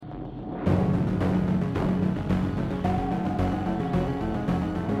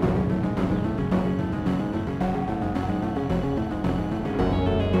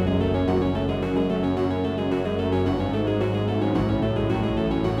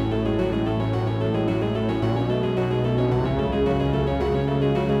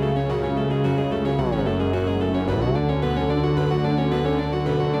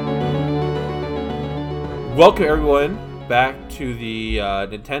Welcome everyone back to the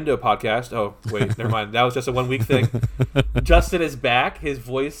Nintendo podcast. Oh wait, never mind. That was just a 1 week thing. Justin is back. His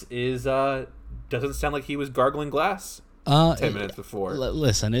voice is doesn't sound like he was gargling glass 10 minutes before.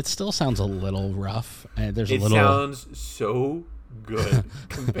 Listen, it still sounds a little rough. It sounds so good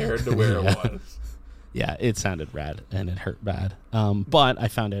compared to where it was. Yeah, it sounded rad and it hurt bad. But I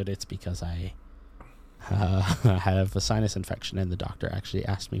found out it's because I have a sinus infection, and the doctor actually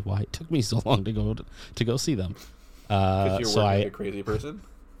asked me why it took me so long to go see them. Because you're working like a crazy person?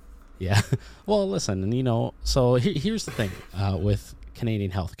 Yeah. Well, listen, and so here's the thing with Canadian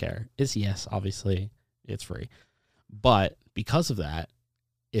healthcare is, yes, obviously it's free. But because of that,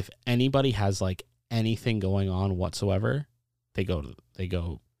 if anybody has like anything going on whatsoever, they go to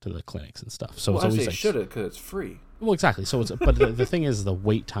the clinics and stuff. So well, it's always like should it because it's free. Well, exactly. So it's but the thing is the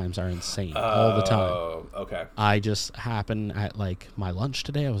wait times are insane all the time. Oh, okay. I just happened at like my lunch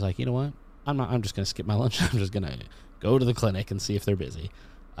today. I was like, you know what? I'm just gonna skip my lunch. I'm just gonna go to the clinic and see if they're busy.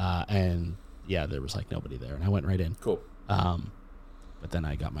 And yeah, there was like nobody there, and I went right in. Cool. But then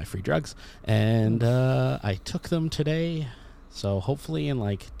I got my free drugs, and I took them today. So hopefully in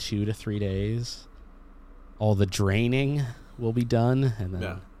like 2 to 3 days, all the draining will be done, and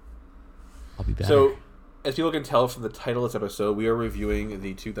then I'll be better. So, as people can tell from the title of this episode, we are reviewing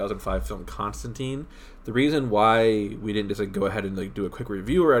the 2005 film Constantine. The reason why we didn't just go ahead and like do a quick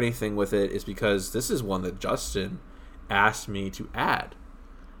review or anything with it is because this is one that Justin asked me to add.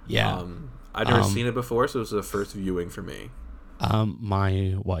 Yeah. I'd never seen it before, so it was the first viewing for me.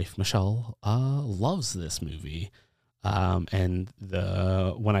 My wife Michelle loves this movie, and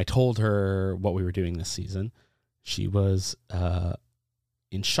when I told her what we were doing this season, she was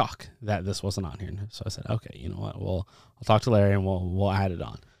in shock that this wasn't on here. So I said, okay, you know what? I'll talk to Larry and we'll add it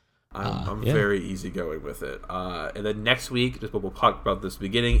on. I'm very easygoing with it. And then next week, just what we'll talk about this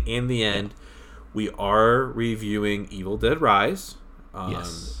beginning and the end, we are reviewing Evil Dead Rise.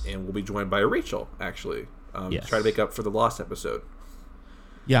 Yes. And we'll be joined by Rachel, actually. Yes. Try to make up for the lost episode.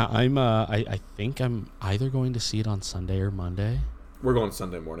 Yeah, I think I'm either going to see it on Sunday or Monday. We're going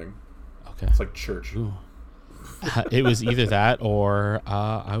Sunday morning. Okay. It's like church. Ooh. It was either that or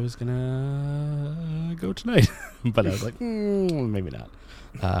I was gonna go tonight, but I was like, maybe not.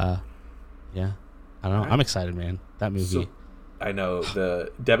 Yeah, I don't know. Right. I'm excited, man. That movie. So, I know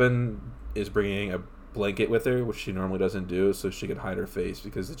Devin is bringing a blanket with her, which she normally doesn't do, so she can hide her face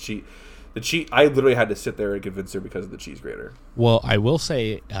because the cheese. I literally had to sit there and convince her because of the cheese grater. Well, I will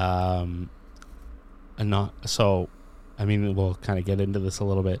say, not so. I mean, we'll kind of get into this a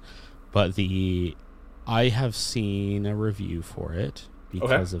little bit, but I have seen a review for it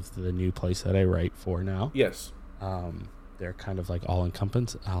because of the new place that I write for now. Yes. They're kind of like all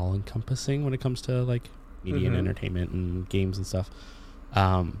encompassing when it comes to like media and entertainment and games and stuff.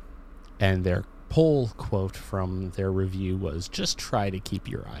 And their poll quote from their review was, "Just try to keep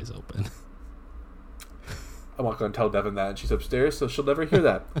your eyes open." I'm not going to tell Devin that, and she's upstairs, so she'll never hear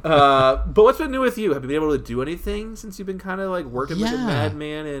that. But what's been new with you? Have you been able to do anything since you've been kind of like working like a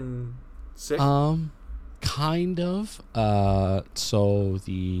madman and sick? Kind of. I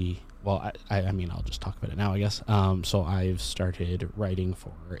mean, I'll just talk about it now, I guess. So I've started writing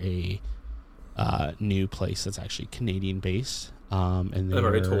for a new place that's actually Canadian based. And I've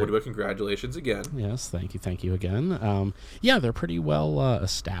already told you, but congratulations again. Yes, thank you again. Yeah, they're pretty well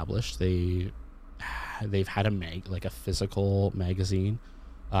established. They've had a physical magazine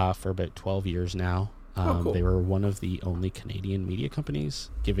for about 12 years now. Cool. They were one of the only Canadian media companies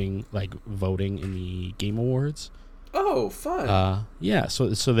voting in the Game Awards. Oh, fun. Yeah, so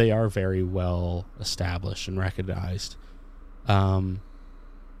they are very well established and recognized. I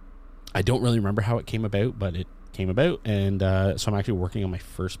don't really remember how it came about, but it came about, and so I'm actually working on my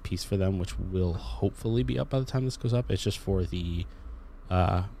first piece for them, which will hopefully be up by the time this goes up. It's just for the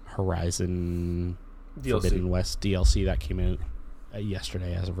Horizon DLC. Forbidden West DLC that came out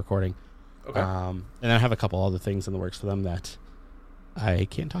yesterday as of recording. Okay. And I have a couple other things in the works for them that I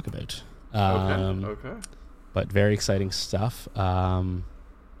can't talk about. Okay. But very exciting stuff.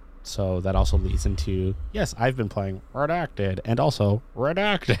 So that also leads into, yes, I've been playing Redacted and also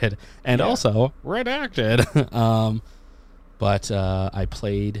Redacted and also Redacted. But I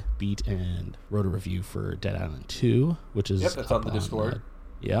played, beat, and wrote a review for Dead Island 2, which is that's on the Discord.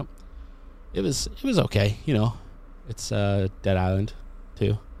 Yep. It was okay, It's Dead Island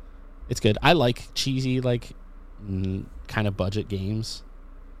 2. It's good. I like cheesy, kind of budget games,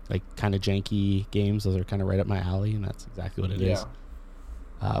 kind of janky games. Those are kind of right up my alley, and that's exactly what it is.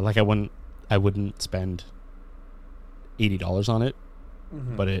 I wouldn't spend $80 on it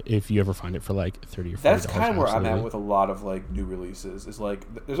But if you ever find it for like $30 or $40, that's kind of where I'm at with a lot of like new releases. Is like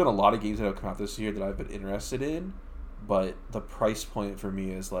there's been a lot of games that have come out this year that I've been interested in, but the price point for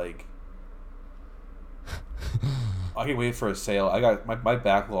me is like I can wait for a sale. I got my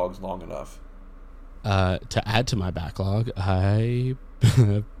backlog's long enough. To add to my backlog, I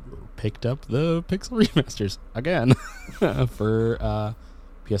picked up the Pixel remasters again for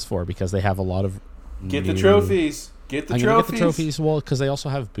PS4 because they have a lot of Get the trophies. Get the trophies. Well, because they also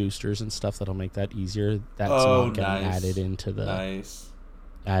have boosters and stuff that'll make that easier. That's not getting added into the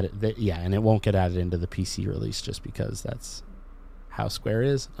and it won't get added into the PC release just because that's how Square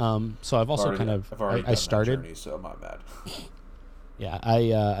is. So I've also I started. Journey, so I'm not mad. Yeah,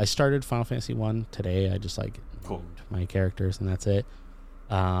 I started Final Fantasy 1 today. I just named my characters and that's it.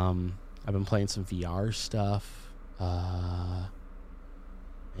 I've been playing some VR stuff.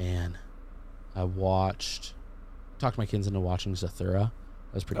 Man, I talked my kids into watching Zathura.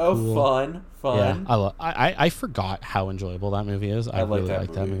 That was pretty cool. Fun. Yeah, I forgot how enjoyable that movie is. I really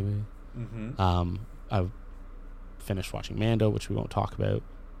like that movie. Mm-hmm. I finished watching Mando, which we won't talk about.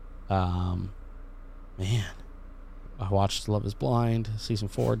 Man, I watched Love is Blind, season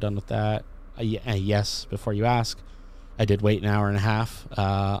 4, done with that. Yes, before you ask, I did wait an hour and a half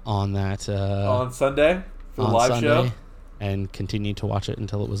on that. On Sunday? For the live show? And continued to watch it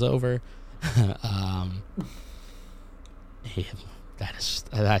until it was over.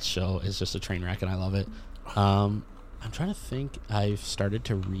 That show is just a train wreck, and I love it. I'm trying to think. I've started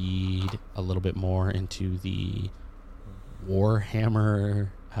to read a little bit more into the Warhammer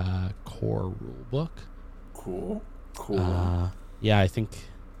core rulebook. Cool. Yeah, I think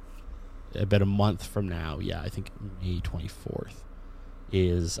about a month from now. Yeah, I think May 24th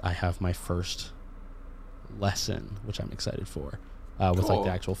is I have my first lesson, which I'm excited for, with like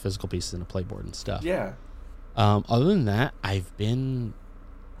the actual physical pieces and a playboard and stuff. Yeah. Other than that, I've been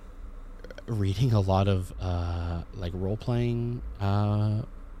reading a lot of like role playing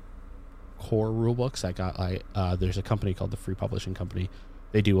core rule books. I got there's a company called the Free Publishing Company.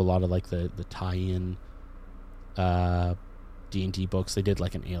 They do a lot of like the tie-in D&D books. They did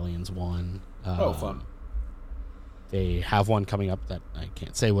like an Aliens one. Fun. They have one coming up that I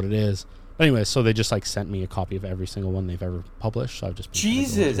can't say what it is. But anyway, so they just like sent me a copy of every single one they've ever published. So I've just been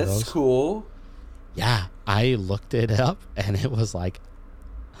Jesus, that's those. Cool. Yeah, I looked it up and it was like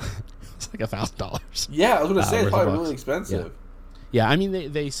 $1,000. Yeah, I was gonna say it's probably really expensive. Yeah, I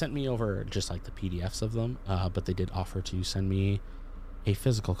mean they sent me over just like the PDFs of them, but they did offer to send me a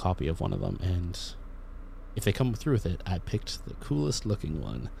physical copy of one of them, and if they come through with it, I picked the coolest looking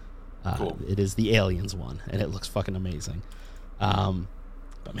one. Cool. It is the Aliens one, and it looks fucking amazing.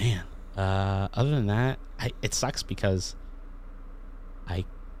 But man, other than that, it sucks because I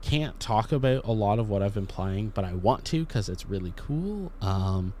can't talk about a lot of what I've been playing, but I want to because it's really cool.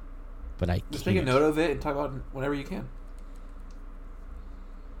 But I just make a note of it and talk about it whenever you can.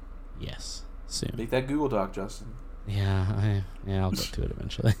 Yes, soon. Make that Google Doc, Justin. Yeah, I'll get to it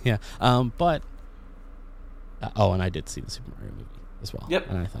eventually. Yeah, but and I did see the Super Mario movie as well. Yep.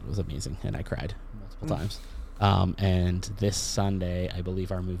 And I thought it was amazing, and I cried multiple times. And this Sunday, I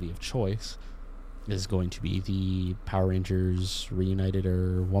believe our movie of choice is going to be the Power Rangers Reunited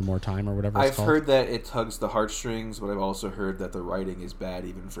or One More Time or whatever it's called. I've heard that it tugs the heartstrings, but I've also heard that the writing is bad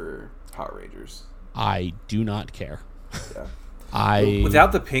even for Power Rangers. I do not care. Yeah.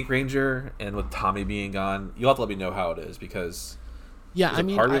 Without the Pink Ranger and with Tommy being gone, you'll have to let me know how it is because I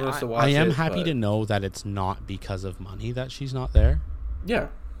mean, I am happy to know that it's not because of money that she's not there. Yeah.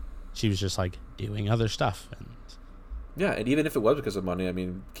 She was just like doing other stuff. And even if it was because of money, I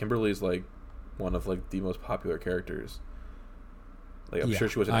mean, Kimberly's like one of like the most popular characters. Like I'm sure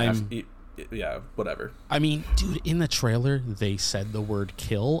she wasn't whatever. I mean, dude, in the trailer they said the word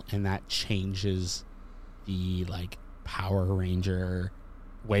kill, and that changes the like Power Ranger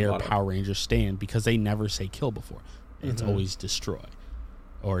where Power Rangers stand, because they never say kill before. It's always destroy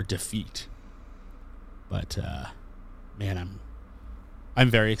or defeat. But man, I'm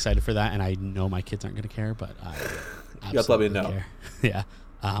very excited for that, and I know my kids aren't going to care, but I you have to let me know. Care. Yeah.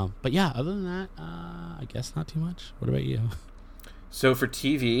 But yeah, other than that, I guess not too much. What about you? So for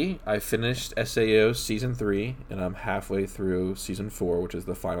TV, I finished SAO season 3, and I'm halfway through season 4, which is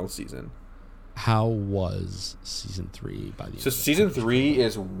the final season. How was season 3 by the end? So season 3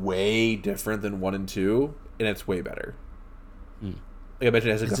 is way different than 1 and 2, and it's way better. Like I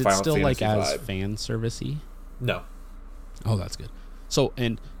mentioned, it has like a Final Fantasy still like vibe. As fan servicey? No. Oh, that's good. So,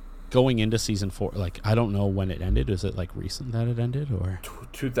 and going into season 4, like I don't know when it ended. Is it like recent that it ended, or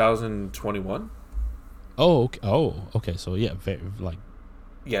 2021? Oh, okay. So yeah,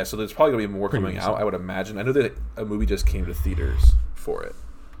 so there's probably gonna be more coming out, I would imagine. I know that a movie just came to theaters for it.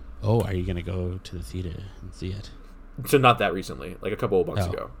 Oh, are you gonna go to the theater and see it? So not that recently, like a couple of months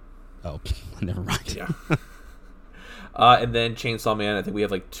ago. Oh, never mind. Yeah. And then Chainsaw Man, I think we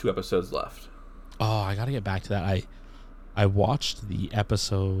have like 2 episodes left. Oh, I gotta get back to that. I watched the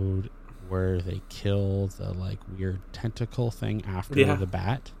episode where they kill the like weird tentacle thing after the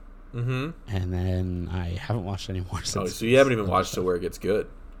bat. Mm-hmm. And then I haven't watched any more since. Oh, so you haven't even watched to where it gets good.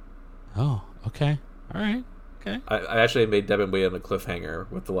 Oh, okay. All right. Okay. I actually made Devin wait on a cliffhanger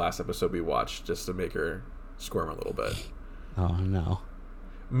with the last episode we watched just to make her squirm a little bit. Oh, no.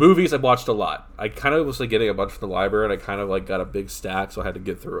 Movies, I've watched a lot. I kind of was like getting a bunch from the library, and I kind of like got a big stack, so I had to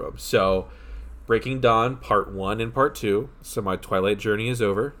get through them. So, Breaking Dawn, Part 1 and Part 2. So my Twilight journey is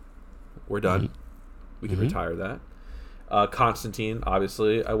over. We're done. We can retire that. Constantine,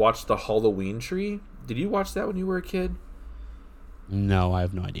 obviously. I watched The Halloween Tree. Did you watch that when you were a kid? No, I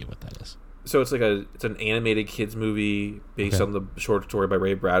have no idea what that is. So it's an animated kids movie based on the short story by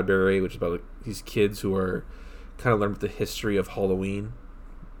Ray Bradbury, which is about like, these kids who are kind of learning the history of Halloween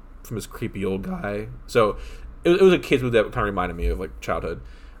from this creepy old guy. So it was a kids movie that kind of reminded me of like childhood.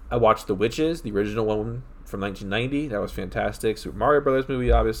 I watched The Witches, the original one from 1990. That was fantastic. Super Mario Brothers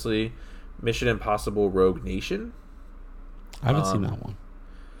movie, obviously. Mission Impossible: Rogue Nation. I haven't seen that one.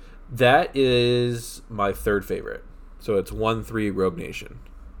 That is my 3rd favorite. So it's 1, 3, Rogue Nation.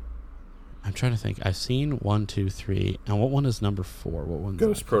 I'm trying to think. I've seen 1, 2, 3. And what one is number 4? What one?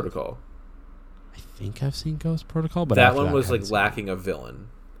 Ghost Protocol. I think I've seen Ghost Protocol, but that one was like lacking a villain.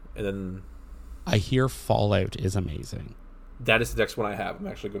 And then I hear Fallout is amazing. That is the next one I have. I'm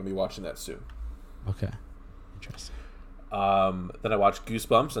actually going to be watching that soon. Okay. Interesting. Then I watched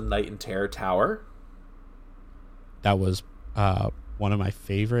Goosebumps: A Night in Terror Tower. That was one of my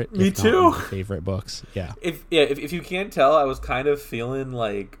favorite. Me too. Favorite books. Yeah. If you can't tell, I was kind of feeling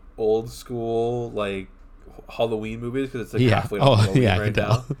like old school like Halloween movies because it's like halfway to Halloween right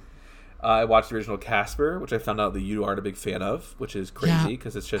now. I watched the original Casper, which I found out that you aren't a big fan of, which is crazy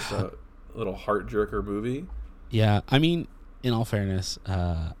because it's just a little heart jerker movie. Yeah, I mean, in all fairness,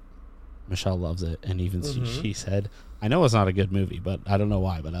 Michelle loves it, and even she said, "I know it's not a good movie, but I don't know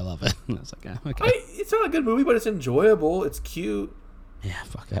why, but I love it." And I was like, "Okay, it's not a good movie, but it's enjoyable. It's cute." Yeah,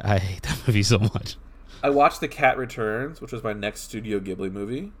 fuck it. I hate that movie so much. I watched The Cat Returns, which was my next Studio Ghibli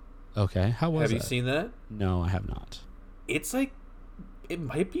movie. Okay, how was it? Have you seen that? No, I have not. It's like, it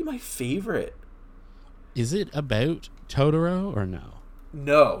might be my favorite. Is it about Totoro or no?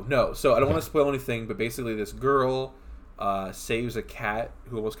 No. So I don't want to spoil anything, but basically this girl saves a cat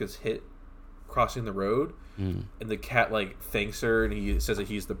who almost gets hit crossing the road, and the cat like thanks her, and he says that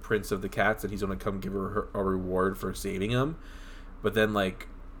he's the prince of the cats, and he's going to come give her a reward for saving him. But then like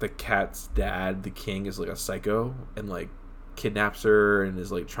the cat's dad, the king, is like a psycho and like kidnaps her and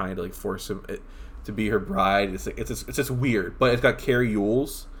is like trying to like force him to be her bride. It's like it's just weird, but it's got Carrie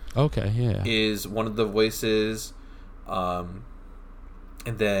Yules. Okay, yeah, is one of the voices, and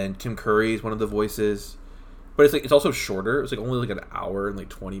then Tim Curry is one of the voices. But it's like it's also shorter. It's like only like an hour and like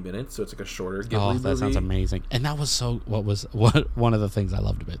 20 minutes, so it's like a shorter Ghibli movie. That sounds amazing. And that was one of the things I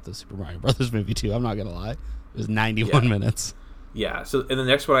loved about the Super Mario Brothers movie too. I'm not gonna lie, it was 91 minutes. Yeah. So and the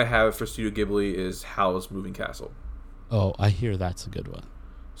next one I have for Studio Ghibli is Howl's Moving Castle. Oh, I hear that's a good one.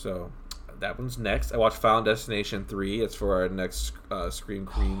 So that one's next. I watched Final Destination 3. It's for our next Scream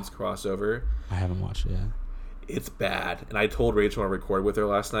Queens crossover. I haven't watched it yet. It's bad. And I told Rachel when I recorded with her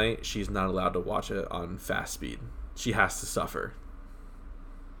last night, she's not allowed to watch it on fast speed. She has to suffer.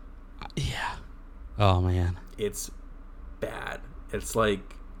 Yeah. Oh, man. It's bad. It's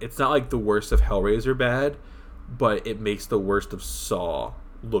like, it's not like the worst of Hellraiser bad, but it makes the worst of Saw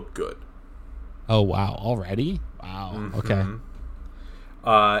look good. Oh, wow. Already? Wow. Mm-hmm. Okay.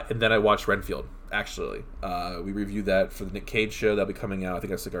 And then I watched Renfield, actually. We reviewed that for the Nick Cage show. That'll be coming out. I think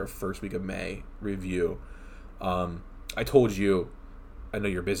that's like our first week of May review. I told you, I know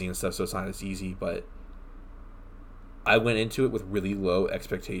you're busy and stuff, so it's not as easy, but I went into it with really low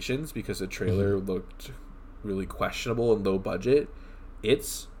expectations because the trailer looked really questionable and low budget.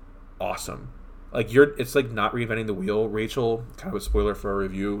 It's awesome. Like it's like not reinventing the wheel. Rachel, kind of a spoiler for our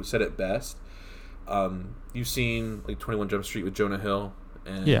review, said it best. You've seen like 21 Jump Street with Jonah Hill,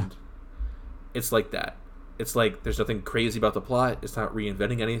 and it's like that. It's like there's nothing crazy about the plot. It's not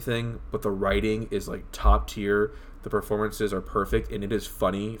reinventing anything, but the writing is like top tier. The performances are perfect, and it is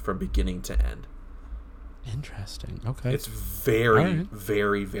funny from beginning to end. Interesting. Okay. It's very,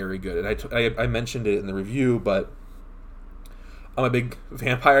 very, very good. And I mentioned it in the review, but I'm a big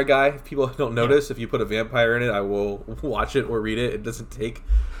vampire guy. If people don't notice, if you put a vampire in it, I will watch it or read it. It doesn't take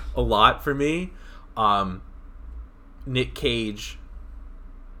a lot for me. Nick Cage,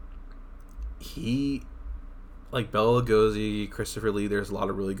 like Bela Lugosi, Christopher Lee. There's a lot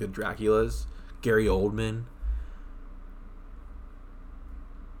of really good Draculas. Gary Oldman.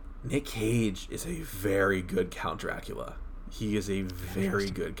 Nick Cage is a very good Count Dracula. He is a very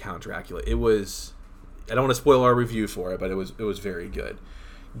good Count Dracula. It was. I don't want to spoil our review for it, but it was very good.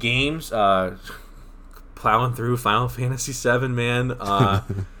 Games, plowing through Final Fantasy VII, man.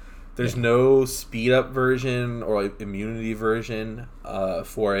 There's no speed up version or like immunity version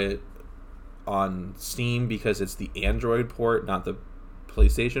for it on Steam because it's the Android port, not the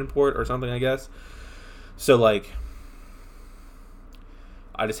PlayStation port or something, I guess. So like,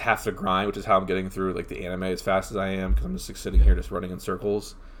 I just have to grind, which is how I'm getting through like the anime as fast as I am because I'm just like, sitting here just running in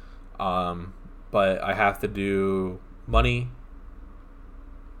circles. But I have to do money,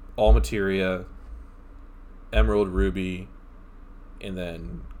 all materia, emerald, ruby, and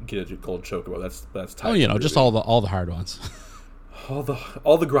then get a gold chocobo. That's oh, you know, just all the hard ones. all the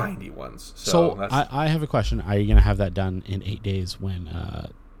grindy ones. So I have a question. Are you gonna have that done in 8 days when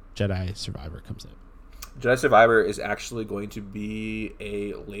Jedi Survivor comes out? Jedi Survivor is actually going to be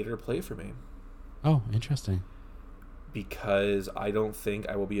a later play for me. Oh, interesting. Because I don't think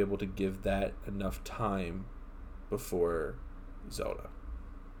I will be able to give that enough time before Zelda.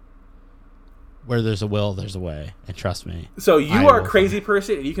 Where there's a will, there's a way, and trust me. So you are a crazy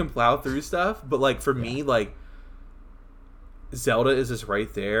person, and you can plow through stuff, but like for me, like Zelda is just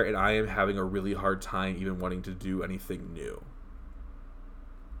right there, and I am having a really hard time even wanting to do anything new.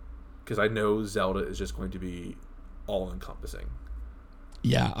 Because I know Zelda is just going to be all-encompassing.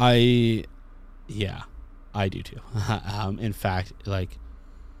 Yeah, I do too. In fact, like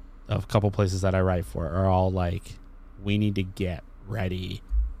a couple places that I write for are all like, we need to get ready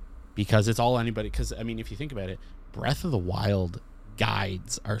because it's all anybody. Because I mean, if you think about it, Breath of the Wild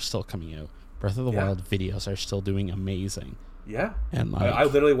guides are still coming out. Breath of the Wild videos are still doing amazing. Yeah, and like, I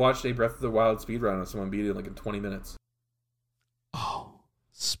literally watched a Breath of the Wild speedrun and someone beat it like in 20 minutes. Oh,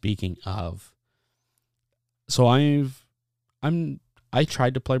 speaking of, so I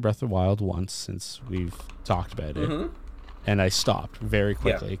tried to play Breath of the Wild once since we've talked about it, and I stopped very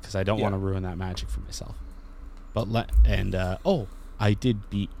quickly because I don't want to ruin that magic for myself. But I did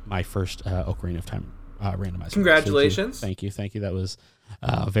beat my first Ocarina of Time randomizer. Congratulations! So thank you. That was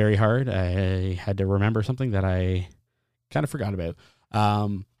very hard. I had to remember something that I kind of forgot about.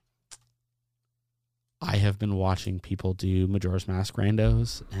 I have been watching people do Majora's Mask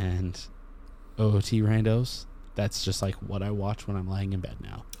randos and OOT randos. That's just like what I watch when I'm laying in bed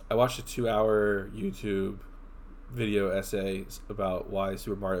now. I watched a 2-hour YouTube video essay about why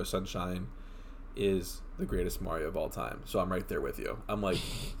Super Mario Sunshine is the greatest Mario of all time. So I'm right there with you. I'm like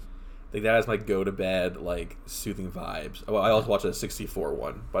that is my go to bed, like soothing vibes. Well, I also watched a 64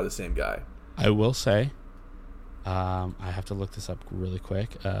 one by the same guy. I will say, I have to look this up really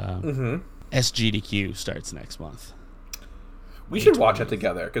quick. SGDQ starts next month. We should watch it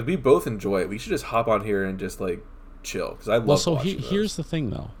together because we both enjoy it. We should just hop on here and just like chill because I love. Well, here's the thing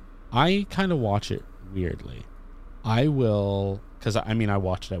though. I kind of watch it weirdly. I will because I mean I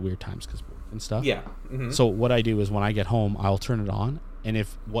watch it at weird times because work and stuff. Yeah. So what I do is when I get home, I'll turn it on, and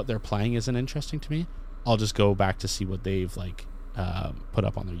if what they're playing isn't interesting to me, I'll just go back to see what they've like put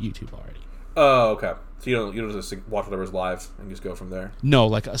up on their YouTube already. Oh, okay. So you don't just watch whatever's live and just go from there. No,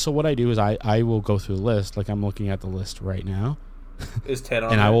 like so what I do is I will go through the list. Like I'm looking at the list right now. Is 10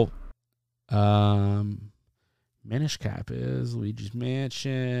 on and there? I will Minish Cap is Luigi's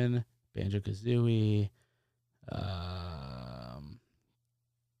Mansion, Banjo-Kazooie,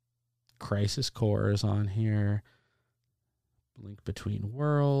 Crisis Core is on here, Link Between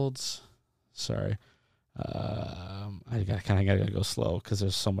Worlds. Sorry. I gotta go slow because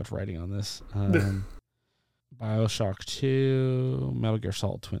there's so much writing on this. BioShock 2, Metal Gear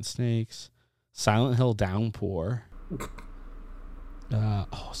Solid Twin Snakes, Silent Hill Downpour. Signals. Oh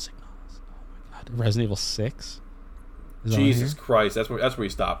my god. Resident Evil 6. Jesus Christ. That's where we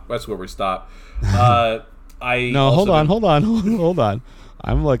stop. That's where we stop. Hold on.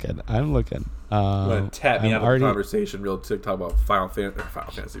 I'm looking. I'm gonna tap me out of the conversation real quick. Talk about Final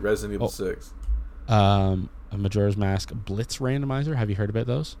Fantasy, Resident Evil 6. A Majora's Mask Blitz randomizer. Have you heard about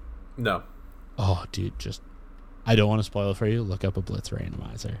those? No. Oh, dude, I don't want to spoil it for you. Look up a Blitz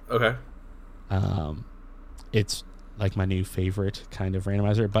randomizer. Okay. It's like my new favorite kind of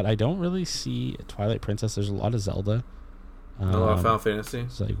randomizer, but I don't really see Twilight Princess. There's a lot of Zelda. A lot of Final Fantasy.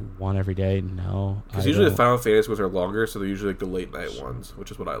 It's like one every day. No, because usually the Final Fantasy ones are longer, so they're usually like the late night ones, which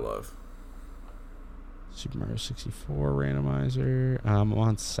is what I love. Super Mario 64 randomizer.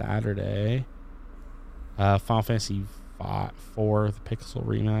 On Saturday. Final Fantasy 4, the Pixel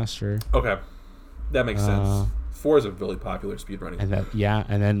remaster. Okay, that makes sense. 4 is a really popular speedrunning. And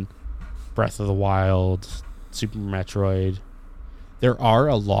then Breath of the Wild Super Metroid. There are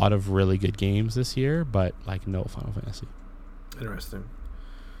a lot of really good games this year, but like no Final Fantasy. Interesting.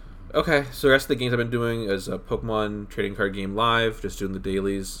 Okay, so the rest of the games I've been doing is a Pokemon trading card game live, just doing the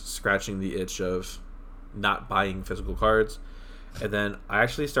dailies, scratching the itch of not buying physical cards. And then I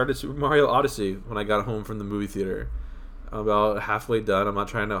actually started Super Mario Odyssey when I got home from the movie theater. I'm about halfway done. I'm not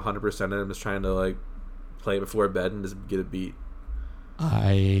trying to 100% it. I'm just trying to like play it before bed and just get a beat.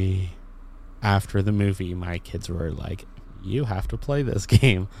 After the movie, my kids were like, "You have to play this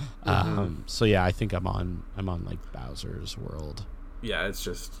game." So yeah, I think I'm on like Bowser's World. Yeah, it's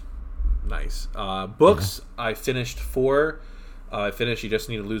just nice. Books, yeah. I finished 4. I finished You Just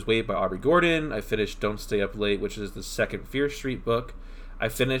Need to Lose Weight by Aubrey Gordon. I finished Don't Stay Up Late, which is the second Fear Street book. I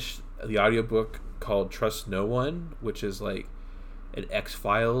finished the audiobook called Trust No One, which is like an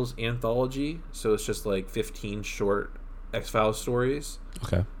X-Files anthology. So it's just like 15 short X-Files stories.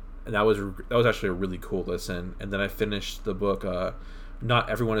 Okay. And that was actually a really cool listen. And then I finished the book Not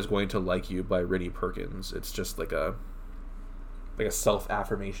Everyone Is Going to Like You by Rennie Perkins. It's just like a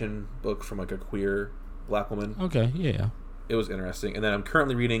self-affirmation book from like a queer black woman. Okay, yeah. It was interesting. And then I'm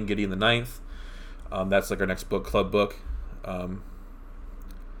currently reading Gideon the Ninth. That's like our next book club book.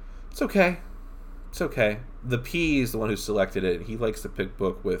 It's okay. The P is the one who selected it. He likes to pick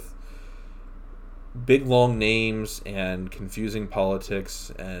book with big long names and confusing politics,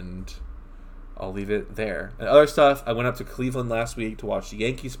 and I'll leave it there. And other stuff, I went up to Cleveland last week to watch the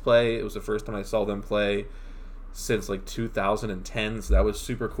Yankees play. It was the first time I saw them play since like 2010, so that was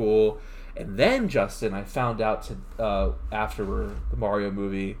super cool. And then, Justin, I found out after the Mario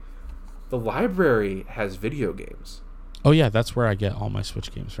movie, the library has video games. Oh yeah, that's where I get all my Switch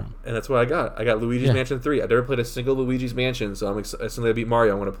games from. And that's what I got. I got Luigi's Mansion 3. I've never played a single Luigi's Mansion, so as soon as I beat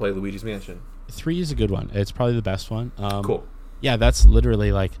Mario, I want to play Luigi's Mansion. 3 is a good one. It's probably the best one. Cool. Yeah, that's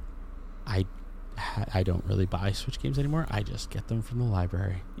literally like, I don't really buy Switch games anymore. I just get them from the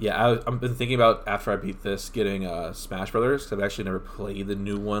library. Yeah, I've been thinking about, after I beat this, getting Smash Brothers, because I've actually never played the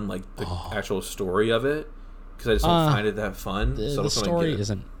new one, like the actual story of it, because I just don't find it that fun. The story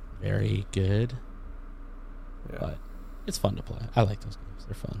isn't very good, but it's fun to play. I like those games.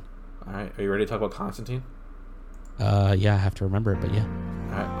 They're fun. All right, are you ready to talk about Constantine? Yeah, I have to remember it, but yeah.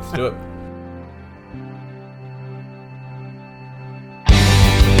 All right, let's do it.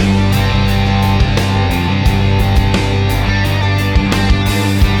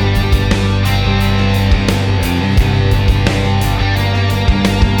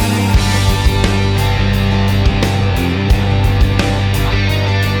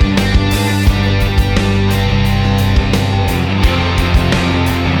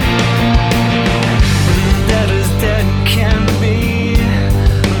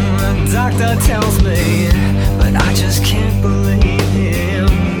 Tells me, but I just can't believe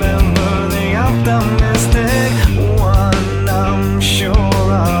him. Never the optimistic one, I'm sure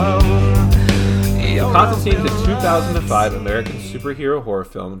of. Constantine is a 2005 American superhero horror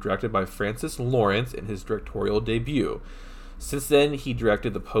film directed by Francis Lawrence in his directorial debut. Since then, he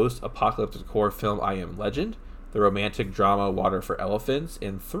directed the post-apocalyptic horror film I Am Legend, the romantic drama Water for Elephants,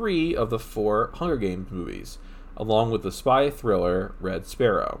 and 3 of the 4 Hunger Games movies, along with the spy thriller Red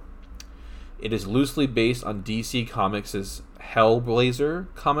Sparrow. It is loosely based on DC Comics' Hellblazer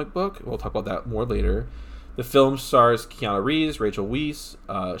comic book. We'll talk about that more later. The film stars Keanu Reeves, Rachel Weisz,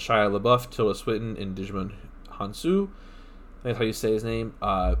 Shia LaBeouf, Tilda Swinton, and Digimon Hansu. That's how you say his name.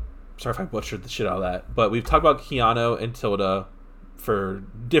 Sorry if I butchered the shit out of that. But we've talked about Keanu and Tilda for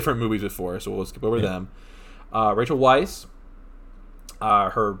different movies before, so we'll skip over them. Rachel Weisz,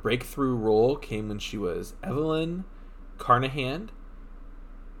 her breakthrough role came when she was Evelyn Carnahan.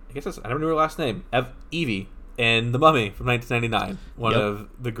 I guess I never knew her last name. Evie in The Mummy from 1999. One of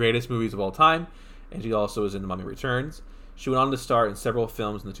the greatest movies of all time. And she also was in The Mummy Returns. She went on to star in several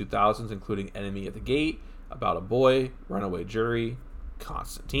films in the 2000s, including Enemy at the Gate, About a Boy, Runaway Jury,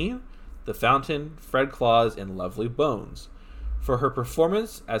 Constantine, The Fountain, Fred Claus, and Lovely Bones. For her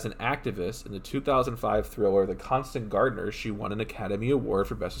performance as an activist in the 2005 thriller The Constant Gardener, she won an Academy Award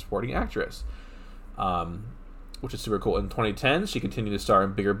for Best Supporting Actress. Which is super cool. In 2010, she continued to star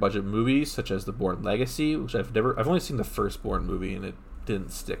in bigger budget movies such as The Bourne Legacy, which I've only seen the first Bourne movie and it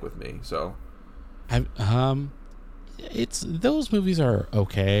didn't stick with me. So, it's those movies are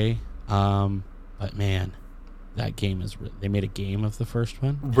okay, but man, that game is they made a game of the first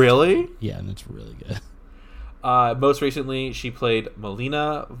one. Really? Yeah, and it's really good. Most recently, she played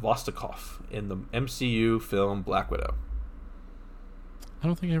Melina Vostokov in the MCU film Black Widow. I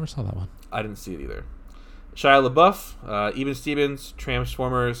don't think I ever saw that one. I didn't see it either. Shia LaBeouf, Even Stevens,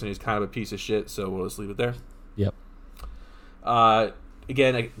 Transformers, and he's kind of a piece of shit, so we'll just leave it there. Yep.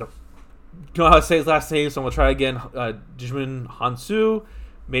 Again, know how to say his last name, so I'm going to try again. Jijun Hansu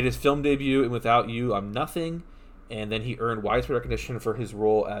made his film debut in Without You, I'm Nothing, and then he earned widespread recognition for his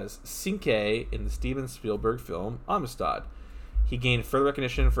role as Sinke in the Steven Spielberg film Amistad. He gained further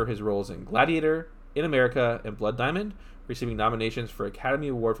recognition for his roles in Gladiator, In America, and Blood Diamond, receiving nominations for Academy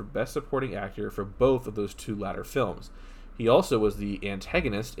Award for Best Supporting Actor for both of those two latter films. He also was the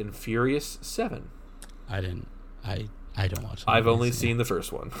antagonist in Furious 7. I don't watch. I've only seen the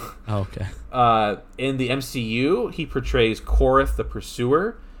first one. Oh, okay. In the MCU, he portrays Korath the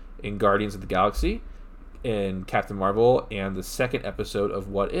Pursuer in Guardians of the Galaxy, in Captain Marvel, and the second episode of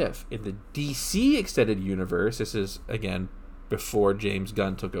What If. In the DC Extended Universe, this is, again, before James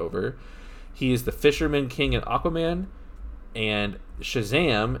Gunn took over, he is the Fisherman King in Aquaman, and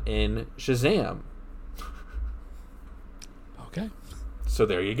Shazam in Shazam. Okay. So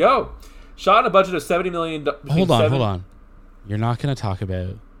there you go. Shot on a budget of $70 million. Hold on. You're not going to talk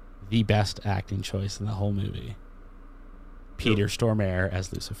about the best acting choice in the whole movie. Peter Stormare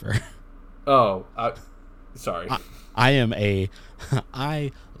as Lucifer. Oh, sorry. I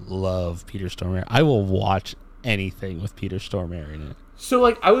love Peter Stormare. I will watch anything with Peter Stormare in it. So,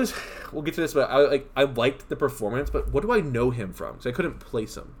 we'll get to this, but I liked the performance, but what do I know him from? Because I couldn't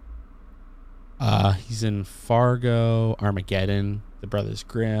place him. He's in Fargo, Armageddon, The Brothers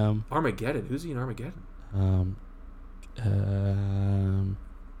Grimm. Armageddon? Who's he in Armageddon?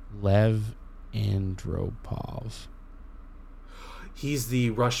 Lev Andropov. He's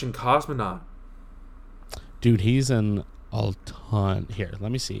the Russian cosmonaut. Dude, he's in a ton. Here,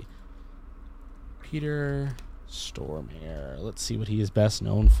 let me see. Peter Stormare. Let's see what he is best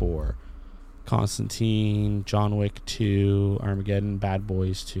known for. Constantine, John Wick 2, Armageddon, Bad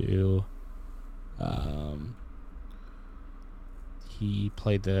Boys 2. He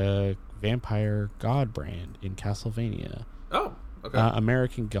played the vampire God brand in Castlevania. Oh, okay.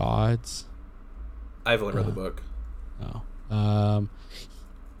 American Gods. I've only read the book. Oh.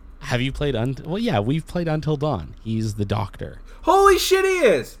 Have you played well, yeah, we've played Until Dawn. He's the doctor. Holy shit, he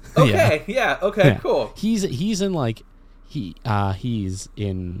is. Okay, yeah, okay, yeah. Cool. He's in he's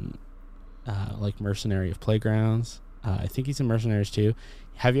in Mercenary of Playgrounds. I think he's in Mercenaries too.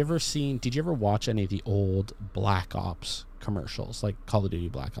 Did you ever watch any of the old Black Ops commercials, like Call of Duty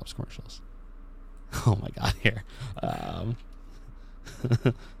Black Ops commercials? Oh my god, here.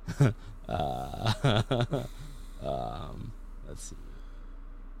 Let's see.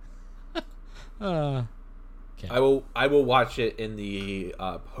 Okay. I will watch it in the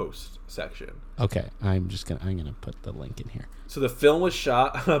post section. Okay, I'm gonna put the link in here. So the film was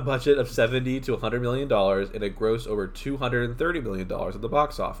shot on a budget of $70 to $100 million and it grossed over $230 million at the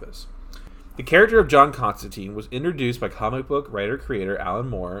box office. The character of John Constantine was introduced by comic book writer-creator Alan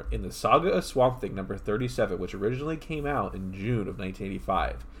Moore in the Saga of Swamp Thing number 37, which originally came out in June of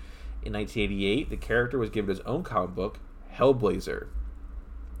 1985. In 1988, the character was given his own comic book, Hellblazer.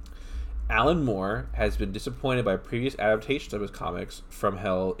 Alan Moore has been disappointed by previous adaptations of his comics From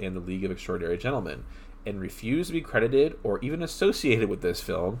Hell and The League of Extraordinary Gentlemen, and refused to be credited or even associated with this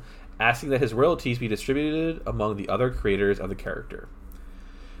film, asking that his royalties be distributed among the other creators of the character.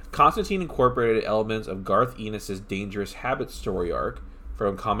 Constantine incorporated elements of Garth Ennis' Dangerous Habits story arc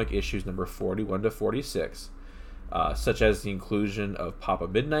from comic issues number 41 to 46, such as the inclusion of Papa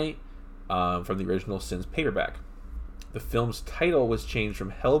Midnight from the original Sins paperback. The film's title was changed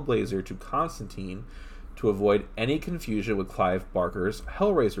from Hellblazer to Constantine to avoid any confusion with Clive Barker's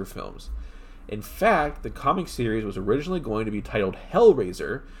Hellraiser films. In fact, the comic series was originally going to be titled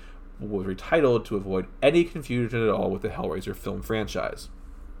Hellraiser, but was retitled to avoid any confusion at all with the Hellraiser film franchise.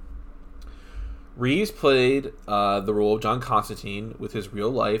 Reeves played the role of John Constantine with his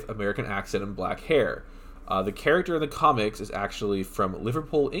real-life American accent and black hair. The character in the comics is actually from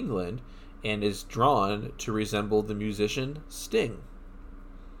Liverpool, England, and is drawn to resemble the musician Sting.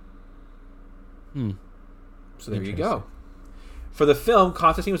 So there you go. For the film,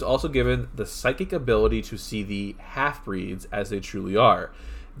 Constantine was also given the psychic ability to see the half-breeds as they truly are.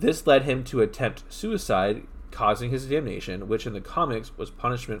 This led him to attempt suicide, causing his damnation, which in the comics was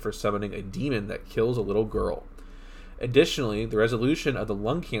punishment for summoning a demon that kills a little girl. Additionally, the resolution of the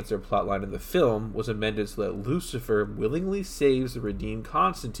lung cancer plotline in the film was amended so that Lucifer willingly saves the redeemed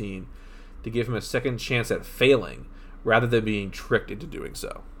Constantine to give him a second chance at failing, rather than being tricked into doing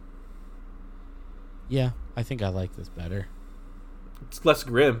so. Yeah, I think I like this better. It's less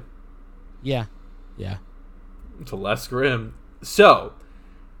grim. Yeah. It's less grim. So,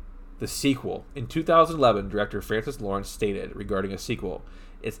 the sequel. In 2011, director Francis Lawrence stated regarding a sequel,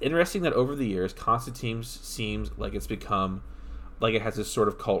 "It's interesting that over the years, Constantine seems like it has this sort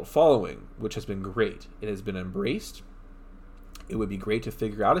of cult following, which has been great. It has been embraced. It would be great to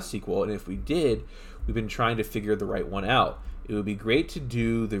figure out a sequel, and if we did, we've been trying to figure the right one out. It would be great to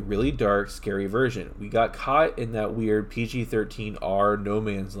do the really dark, scary version. We got caught in that weird PG-13 R no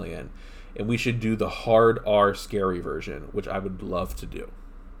man's land, and we should do the hard R scary version, which I would love to do.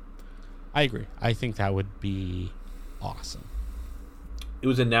 I agree. I think that would be awesome. It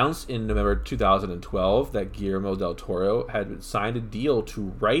was announced in November 2012 that Guillermo del Toro had signed a deal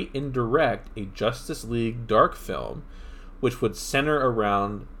to write and direct a Justice League dark film, which would center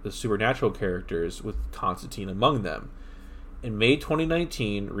around the supernatural characters with Constantine among them. In May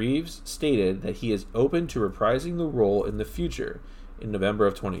 2019, Reeves stated that he is open to reprising the role in the future. In November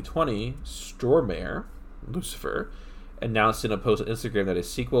of 2020, Stormare, Lucifer, announced in a post on Instagram that a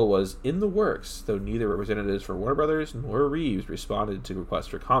sequel was in the works, though neither representatives for Warner Brothers nor Reeves responded to requests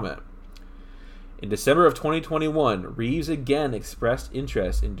for comment. In December of 2021, Reeves again expressed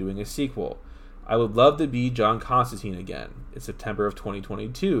interest in doing a sequel. I would love to be John Constantine again. In September of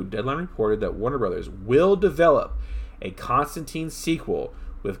 2022, Deadline reported that Warner Brothers will develop a Constantine sequel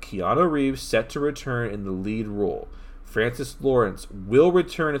with Keanu Reeves set to return in the lead role. Francis Lawrence will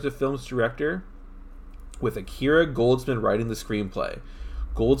return as the film's director, with Akira Goldsman writing the screenplay.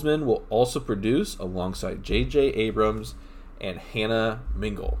 Goldsman will also produce alongside J.J. Abrams and Hannah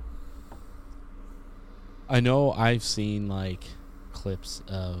Mingle. I know I've seen like clips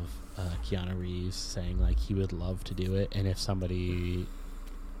of Keanu Reeves saying like he would love to do it, and if somebody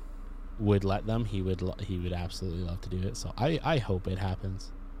would let them, he would absolutely love to do it. So I hope it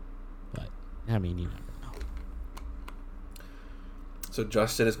happens, but I mean, you never know. So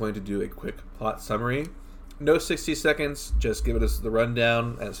Justin is going to do a quick plot summary. No 60 seconds, just give us the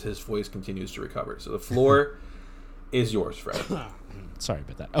rundown as his voice continues to recover. So the floor is yours, Fred. Sorry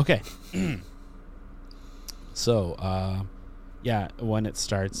about that. Okay. So, yeah, when it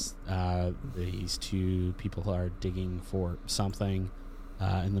starts, these two people are digging for something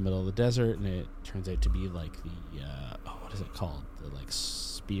in the middle of the desert, and it turns out to be like the, what is it called? The, like,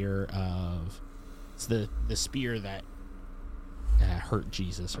 spear of... It's the spear that hurt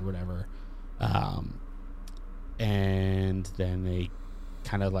Jesus or whatever. And then they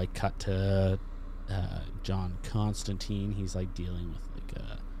kind of like cut to John Constantine. He's like dealing with like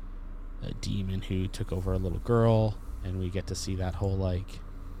a demon who took over a little girl, and we get to see that whole like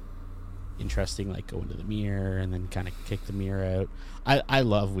interesting like go into the mirror and then kind of kick the mirror out. I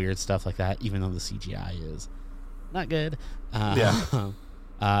love weird stuff like that, even though the CGI is not good. And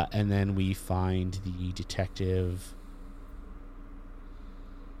then we find the detective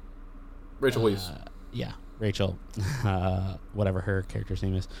Rachel Weisz. Yeah, Rachel, whatever her character's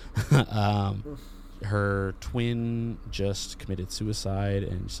name is. Her twin just committed suicide,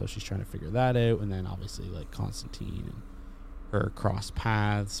 and so she's trying to figure that out. And then obviously like Constantine and her cross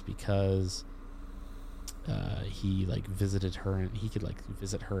paths because he like visited her, and he could like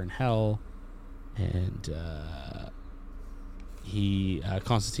visit her in hell. And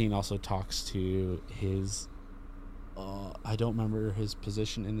Constantine also talks to his I don't remember his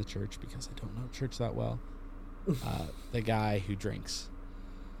position in the church because I don't know church that well. The guy who drinks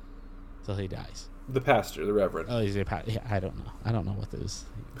till he dies. The pastor, the reverend. Oh, he's a pastor. Yeah, I don't know. I don't know what this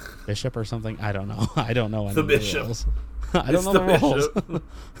bishop or something. I don't know. I don't know any the of bishop. The rules. I don't know the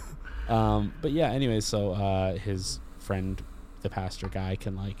rules. But yeah. Anyways, so his friend, the pastor guy,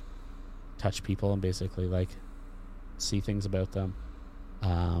 can like touch people and basically like see things about them.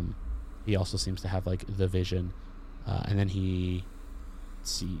 He also seems to have like the vision. And then he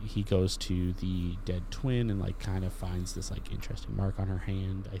goes to the dead twin and like kind of finds this like interesting mark on her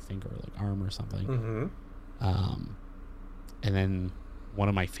hand, I think, or like arm or something. Mm-hmm. And then one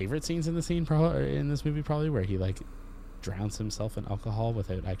of my favorite scenes in this movie probably where he like drowns himself in alcohol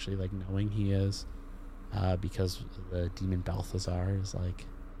without actually like knowing he is, because the demon Balthazar is like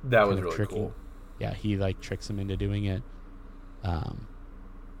that was really cool. Yeah, he like tricks him into doing it.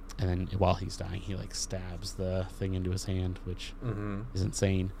 And then while he's dying, he like stabs the thing into his hand, which is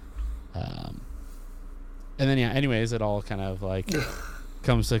insane. And then yeah, anyways, it all kind of like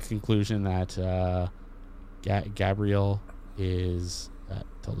comes to the conclusion that Gabriel is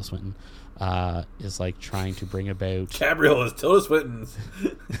Tilda Swinton is like trying to bring about. Gabriel is Tilda Swinton's.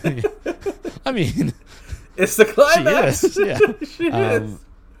 I mean, it's the climax. She is. Yeah, she is.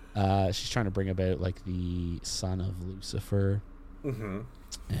 She's trying to bring about like the son of Lucifer. Mm-hmm.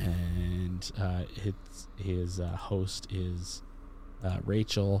 And his host is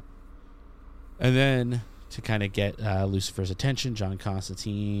Rachel. And then to kind of get Lucifer's attention, John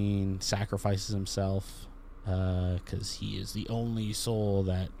Constantine sacrifices himself because he is the only soul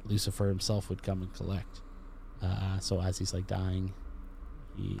that Lucifer himself would come and collect. So as he's like dying,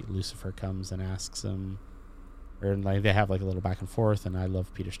 Lucifer comes and asks him or like they have like a little back and forth, and I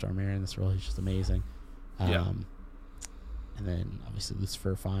love Peter Stormare in this role. He's just amazing. And then obviously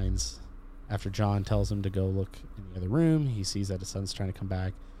Lucifer finds, after John tells him to go look in the other room, he sees that his son's trying to come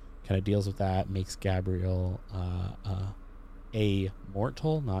back, kind of deals with that, makes Gabriel a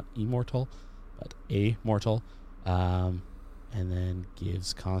mortal, not immortal, but a mortal, and then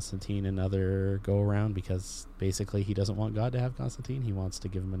gives Constantine another go around, because basically he doesn't want God to have Constantine. He wants to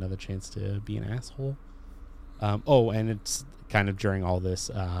give him another chance to be an asshole. And it's kind of during all this,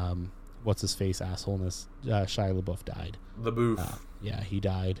 what's his face assholeness, Shia LaBeouf died. LaBeouf. Yeah, he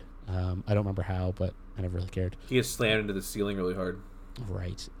died. I don't remember how, but I never really cared. He gets slammed into the ceiling really hard.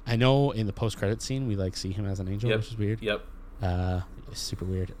 Right. I know in the post-credit scene we like see him as an angel, Yep. which is weird. Yep. It's super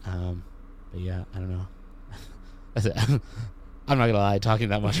weird. But yeah, I don't know. That's it. I'm not gonna lie, talking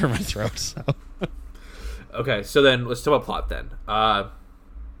that much hurt my throat. So. Okay, so then let's talk about plot then.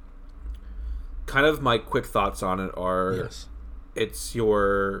 Kind of my quick thoughts on it are, Yes. It's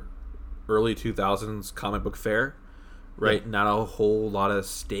your early 2000s comic book fare, right? Yeah. Not a whole lot of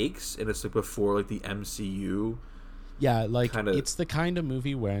stakes, and it's like before like the MCU. Yeah, like Kinda- it's the kind of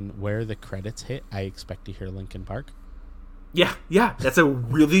movie where the credits hit, I expect to hear Linkin Park. Yeah, that's a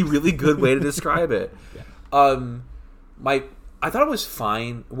really, really good way to describe it. Yeah. I thought it was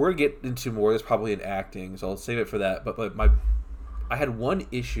fine. We're gonna get into more of this probably in acting, so I'll save it for that. But I had one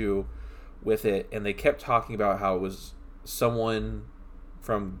issue with it, and they kept talking about how it was someone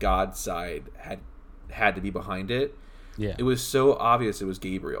from God's side had to be behind it. Yeah. It was so obvious it was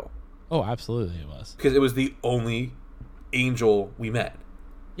Gabriel, Oh, absolutely it was. because it was the only angel we met.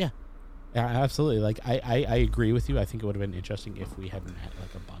 Yeah, absolutely. Like I agree with you. I think it would have been interesting if we had met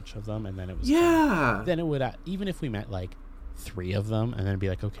like a bunch of them, and then it was then it would even if we met like 3 of them, and then be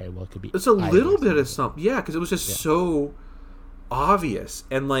like, okay, well, it could be. It's a little bit of something, because it was just so obvious,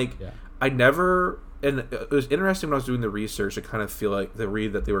 and like I never. And it was interesting when I was doing the research to kind of feel like the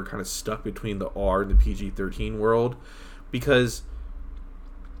read that they were kind of stuck between the R and the PG-13 world, because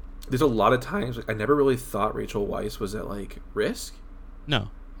there's a lot of times like, I never really thought Rachel Weisz was at like risk. No,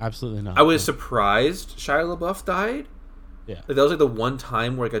 absolutely not. I was surprised Shia LaBeouf died. Yeah. Like, that was like the one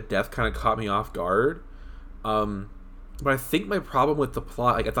time where like a death kind of caught me off guard. But I think my problem with the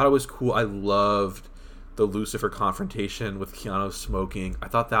plot, like I thought it was cool. I loved the Lucifer confrontation with Keanu smoking. I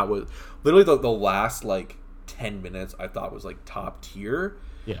thought that was literally the last like 10 minutes I thought was like top tier.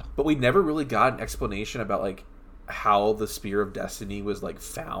 Yeah. But we never really got an explanation about like how the Spear of Destiny was like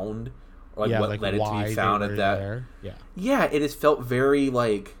found, or like what led it to be found at that. There. Yeah. Yeah, it has felt very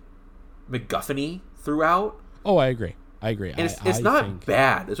like MacGuffin-y throughout. Oh, I agree. And it's not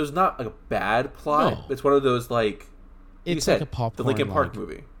bad. This was not like a bad plot. No. It's one of those like it's you like said, a popcorn, the Linkin Park like,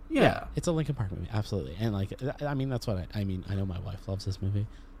 movie. Yeah, it's a Linkin Park movie, absolutely. And like, I mean, that's what I mean. I know my wife loves this movie,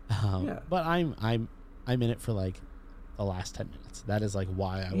 but I'm in it for like the last 10 minutes. That is like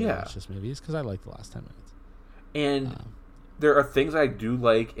why I watch this movie, is because I like the last 10 minutes. And there are things I do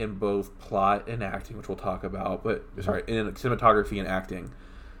like in both plot and acting, which we'll talk about. But sorry, in cinematography and acting,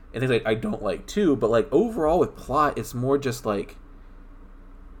 and things like I don't like too. But like overall with plot, it's more just like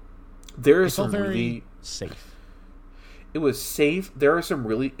there is some really safe. It was safe. There are some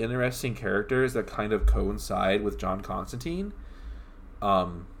really interesting characters that kind of coincide with John Constantine.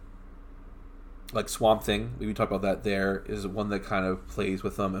 Like Swamp Thing, we talked about that. There is one that kind of plays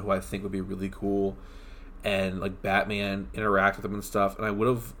with them and who I think would be really cool. And like Batman interact with them and stuff. And I would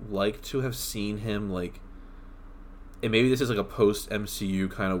have liked to have seen him like, and maybe this is like a post MCU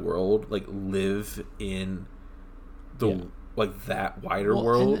kind of world, like live in the like that wider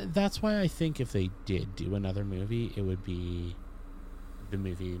world. And that's why I think if they did do another movie, it would be the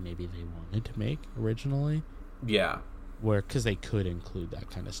movie maybe they wanted to make originally. Yeah. Because they could include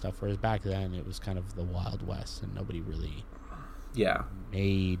that kind of stuff. Whereas back then it was kind of the Wild West, and nobody really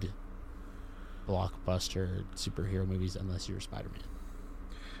made blockbuster superhero movies unless you were Spider-Man.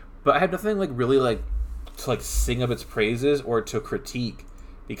 But I have nothing like really like to like sing of its praises or to critique,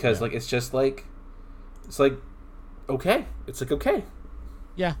 because like it's just like okay. It's like okay.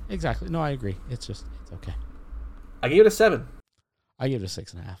 Yeah, exactly. No, I agree. It's okay. I gave it a 7. I give it a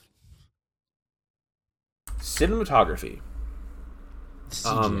 6.5. Cinematography. The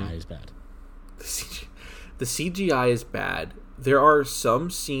CGI is bad. The CGI is bad. There are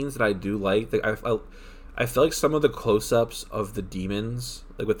some scenes that I do like. I feel like some of the close-ups of the demons,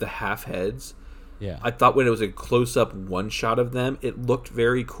 like with the half heads. Yeah. I thought when it was a close-up one shot of them, it looked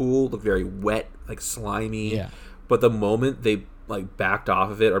very cool, looked very wet, like slimy. Yeah. But the moment they like backed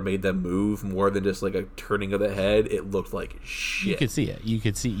off of it or made them move more than just like a turning of the head, it looked like shit. You could see it. You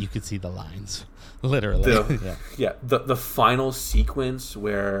could see the lines, literally. The final sequence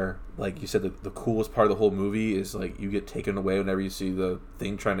where, like you said, the coolest part of the whole movie is like you get taken away whenever you see the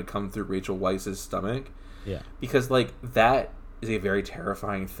thing trying to come through Rachel Weisz's stomach. Yeah, because like that is a very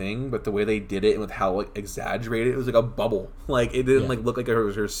terrifying thing, but the way they did it and with how like exaggerated it was, like a bubble. Like it didn't like look like it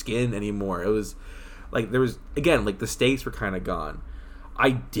was her skin anymore. It was like there was, again, like the stakes were kind of gone.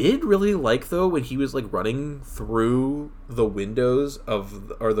 I did really like though when he was like running through the windows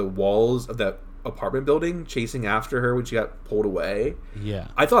of or the walls of that apartment building, chasing after her when she got pulled away. Yeah,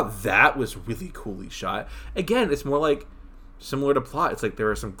 I thought that was really coolly shot. Again, it's more like similar to plot. It's like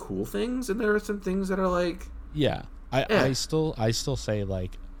there are some cool things and there are some things that are like, I still say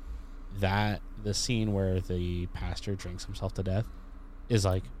like that the scene where the pastor drinks himself to death is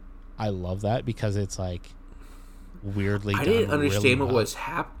like, I love that because it's like weirdly. I didn't understand really what well. was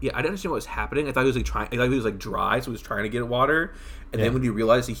I didn't understand what was happening. I thought he was like trying. I thought he was like dry, so he was trying to get water. And then when you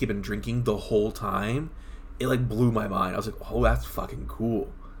realize he'd been drinking the whole time, it like blew my mind. I was like, oh, that's fucking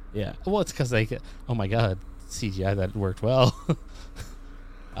cool. Yeah. Well, it's because like, oh my god, CGI that worked well.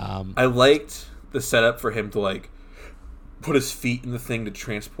 I liked the setup for him to like put his feet in the thing to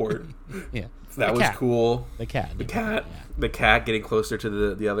transport. Yeah, that was cool. The cat Getting closer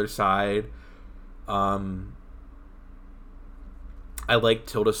to the other side. I like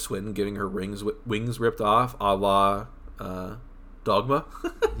Tilda Swinton getting her wings ripped off, a la Dogma.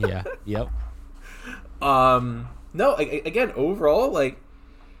 Yeah. Yep. No, again, overall, like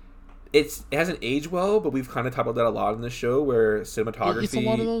it hasn't aged well, but we've kind of talked about that a lot in this show, where cinematography, it's a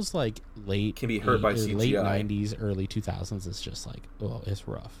lot of those like late can be hurt by CGI. Late 90s, early 2000s. It's just like, oh, it's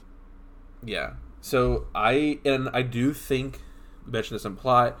rough. Yeah. So I do think, we mentioned this in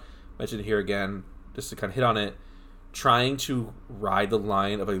plot, mentioned it here again, just to kind of hit on it, trying to ride the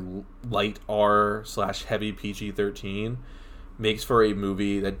line of a light R/heavy PG-13 makes for a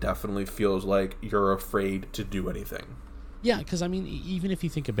movie that definitely feels like you're afraid to do anything. Yeah, because I mean, even if you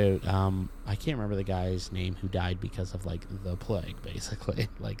think about, I can't remember the guy's name who died because of like the plague, basically,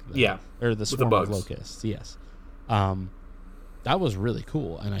 like or the swarm of locusts. Yes, that was really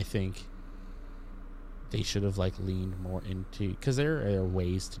cool, and I think they should have like leaned more into, because there are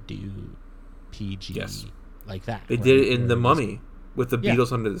ways to do PG like that. They did it in The Mummy with the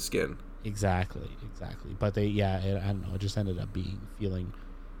beetles under the skin. Exactly. But they, I don't know, it just ended up feeling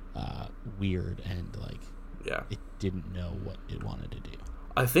weird and like. Yeah, it didn't know what it wanted to do.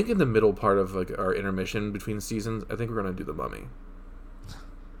 I think in the middle part of like our intermission between seasons, I think we're gonna do The Mummy.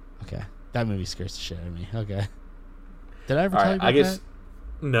 Okay, that movie scares the shit out of me. Okay, did I ever tell you about that?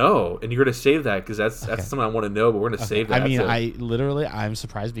 No, and you're gonna save that because that's something I want to know. But we're gonna save that. I mean, I'm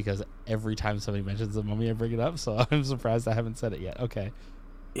surprised because every time somebody mentions The Mummy, I bring it up. So I'm surprised I haven't said it yet. Okay,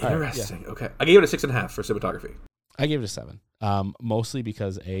 interesting. Okay, I gave it a 6.5 for cinematography. I gave it a 7, mostly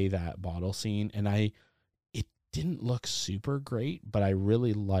because that bottle scene, and didn't look super great, but I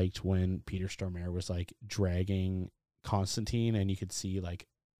really liked when Peter Stormare was like dragging Constantine, and you could see like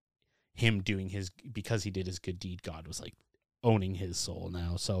him doing because he did his good deed, God was like owning his soul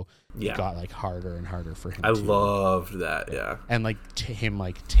now, so it got like harder and harder for him. I loved that. Yeah, and like him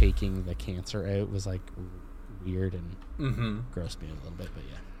like taking the cancer out was like weird and grossed me a little bit, but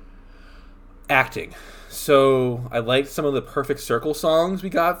yeah. Acting. So I liked some of the Perfect Circle songs we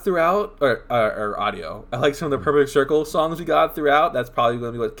got throughout, or audio. I liked some of the Perfect Circle songs we got throughout. That's probably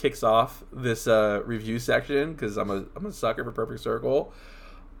going to be what kicks off this review section, because I'm a sucker for Perfect Circle.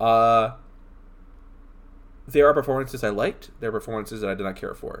 There are performances I liked. There are performances that I did not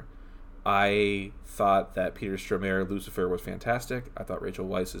care for. I thought that Peter Stormare, Lucifer, was fantastic. I thought Rachel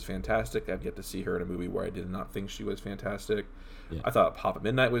Weisz is fantastic. I've yet to see her in a movie where I did not think she was fantastic. Yeah. I thought Pop at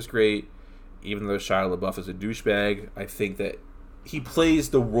Midnight was great. Even though Shia LaBeouf is a douchebag, I think that he plays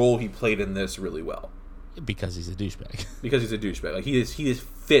the role he played in this really well. Because he's a douchebag. Like he just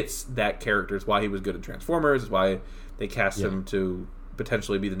fits that character. It's why he was good at Transformers. It's why they cast him to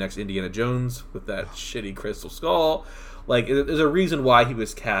potentially be the next Indiana Jones with that shitty crystal skull. Like, there's a reason why he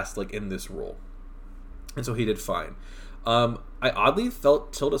was cast like in this role, and so he did fine. I oddly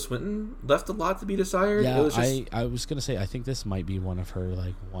felt Tilda Swinton left a lot to be desired. Yeah, it was just... I was gonna say I think this might be one of her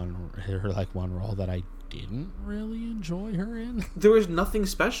one role that I didn't really enjoy her in. There was nothing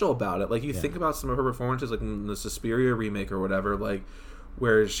special about it. Like you think about some of her performances, like in the Suspiria remake or whatever, like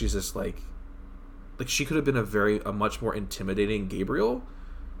where she's just like she could have been a much more intimidating Gabriel.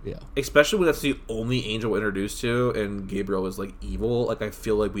 Yeah, especially when that's the only angel we're introduced to, and Gabriel is like evil. Like I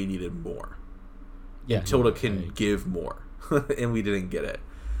feel like we needed more. Yeah, and Tilda can give more, and we didn't get it.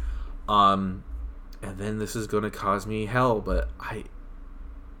 and then this is going to cause me hell, but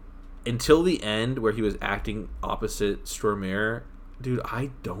until the end where he was acting opposite Stormare, dude,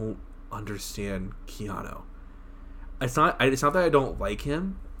 I don't understand Keanu. It's not that I don't like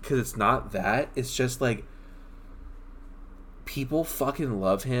him, because it's not that. It's just like people fucking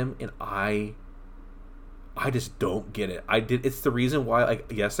love him, and I just don't get it. It's the reason why,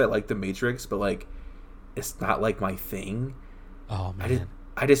 like, yes, I like The Matrix, but like, it's not like my thing. Oh man,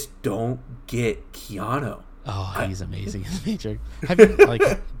 I just don't get Keanu. Oh, he's amazing in The Matrix. Have you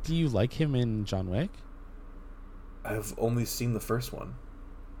do you like him in John Wick? I've only seen the first one,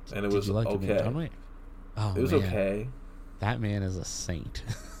 and it was Did you like okay. him in John Wick? Oh, it was man. okay. That man is a saint.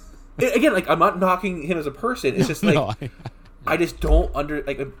 Again, like, I'm not knocking him as a person. It's just like I just don't I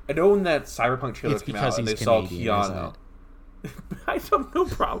know when that Cyberpunk trailer came out and they saw Keanu. I have no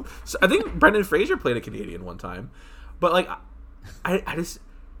problem. So I think Brendan Fraser played a Canadian one time, but like I just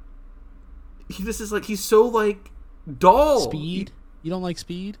he just is like, he's so like dull. Speed? You don't like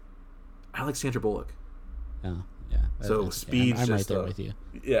Speed? I like Sandra Bullock. Oh, yeah. So Speed's I'm right just there with you.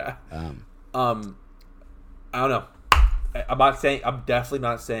 Yeah. I don't know. I'm definitely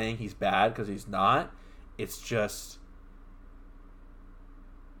not saying he's bad, because he's not. It's just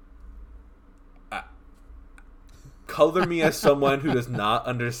color me as someone who does not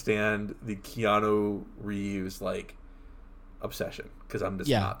understand the Keanu Reeves like obsession, because I'm just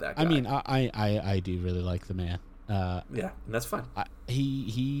not that guy. I mean, I do really like the man. Yeah, and that's fine.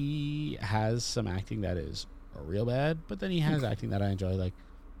 He has some acting that is real bad, but then he has acting that I enjoy. Like,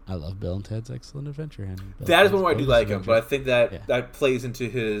 I love Bill and Ted's Excellent Adventure. And that is one where I do like him, but I think that plays into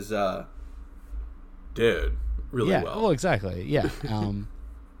his dude really well. Oh, exactly. Yeah.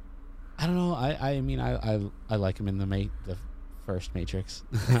 I don't know. I mean, I like him in the first Matrix.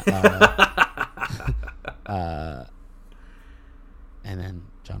 And then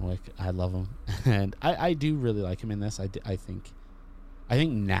John Wick, I love him, and I do really like him in this. I think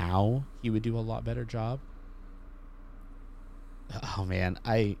now he would do a lot better job. Oh man,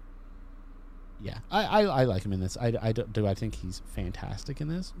 I like him in this. Do I think he's fantastic in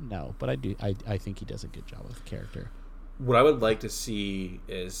this? No, but I think he does a good job with the character. What I would like to see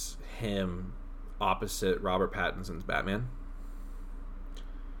is him opposite Robert Pattinson's Batman.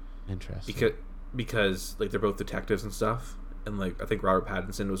 Interesting. Because like, they're both detectives and stuff, and like, I think Robert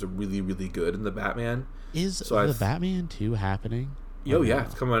Pattinson was really, really good in the Batman. Is the Batman 2 happening? Oh yeah,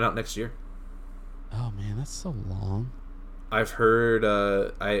 it's coming out next year. Oh man, that's so long. I've heard,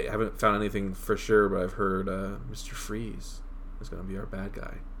 I haven't found anything for sure, but I've heard Mr. Freeze is going to be our bad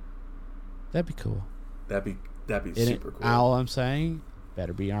guy. That'd be cool. That'd be super cool. All I'm saying,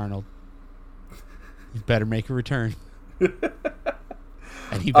 better be Arnold. He better make a return.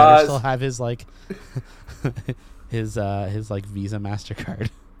 And he better still have his like his like Visa MasterCard.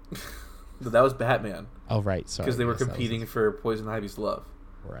 But that was Batman. Oh right, sorry. Because they were competing for Poison Ivy's love.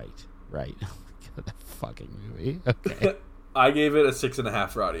 Right. Oh my God, that fucking movie. Okay. I gave it a 6.5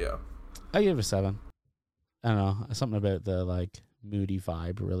 for audio. I gave it a 7. I don't know. Something about the like moody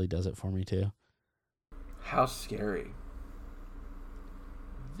vibe really does it for me too. How scary.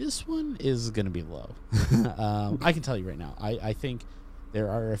 This one is going to be low. I can tell you right now. I think there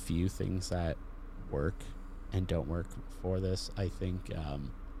are a few things that work and don't work for this. I think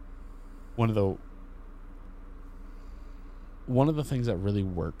one of the things that really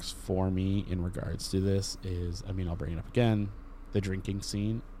works for me in regards to this is, I mean, I'll bring it up again, the drinking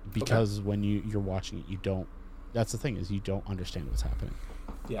scene, because when you're watching it, you don't. That's the thing, is you don't understand what's happening.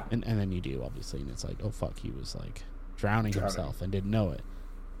 Yeah. And then you do, obviously, and it's like, oh fuck, he was like drowning himself and didn't know it.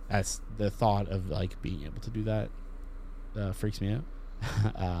 That's the thought of like being able to do that freaks me out.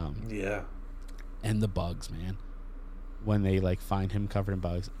 Yeah. And the bugs, man. When they like find him covered in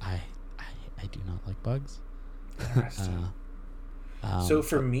bugs, I do not like bugs. So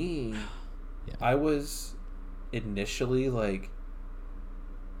for me, I was initially like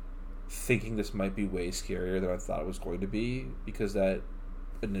thinking this might be way scarier than I thought it was going to be, because that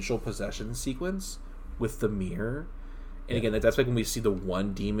initial possession sequence with the mirror, and again, that's like when we see the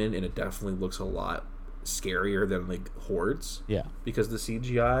one demon, and it definitely looks a lot scarier than like hordes. Yeah, because the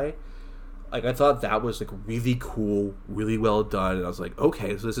CGI, like, I thought that was like really cool, really well done, and I was like,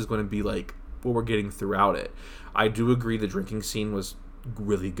 okay, so this is going to be like what we're getting throughout it. I do agree the drinking scene was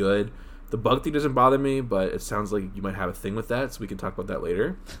really good. The bug thing doesn't bother me, but it sounds like you might have a thing with that, so we can talk about that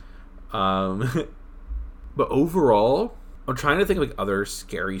later. But overall, I'm trying to think of like other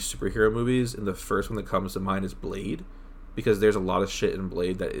scary superhero movies, and the first one that comes to mind is Blade, because there's a lot of shit in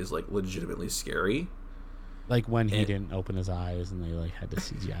Blade that is like legitimately scary. Like when he didn't open his eyes and they like had to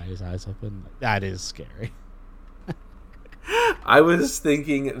CGI his eyes open. That is scary. I was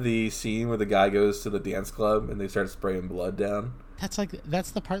thinking the scene where the guy goes to the dance club and they start spraying blood down. That's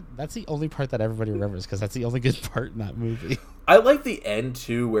the only part that everybody remembers because that's the only good part in that movie. I like the end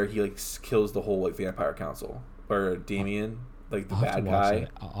too, where he like kills the whole like vampire council or Damien, like the bad guy.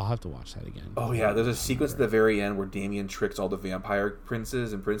 I'll have to watch that again. Oh yeah, there's a sequence at the very end where Damien tricks all the vampire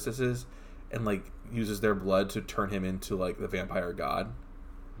princes and princesses, and like uses their blood to turn him into like the vampire god.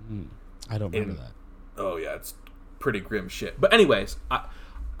 I don't remember that. Oh yeah, it's pretty grim shit. But anyways,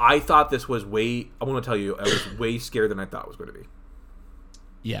 I thought this was way. I want to tell you, I was way scared than I thought it was going to be.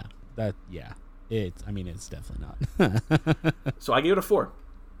 Yeah, it's definitely not. So I gave it a 4.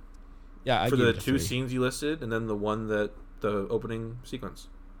 Yeah, for the 2 scenes you listed, and then the opening sequence.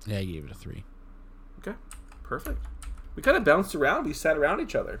 Yeah, I gave it a 3. Okay, perfect. We kind of bounced around. We sat around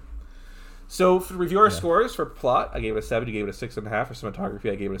each other. So for reviewer scores, for plot, I gave it a 7. You gave it a 6.5. For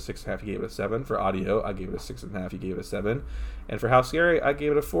cinematography, I gave it a 6.5. You gave it a 7. For audio, I gave it a 6.5. You gave it a 7. And for how scary, I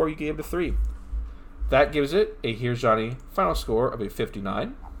gave it a 4. You gave it a 3. That gives it a Here's Johnny final score of a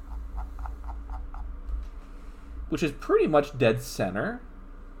 59, which is pretty much dead center.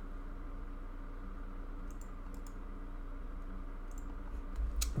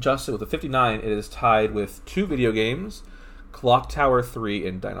 Justin, with a 59, it is tied with 2 video games, Clock Tower 3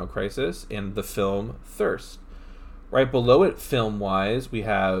 and Dino Crisis, and the film Thirst. Right below it, film-wise, we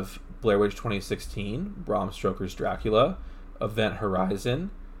have Blair Witch 2016, Bram Stoker's Dracula, Event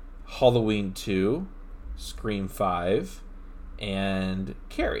Horizon, Halloween 2, Scream 5, and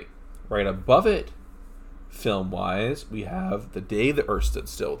Carrie. Right above it, film-wise, we have The Day the Earth Stood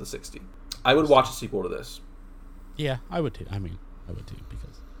Still with a 60. I would watch a sequel to this. Yeah, I would too. I would too,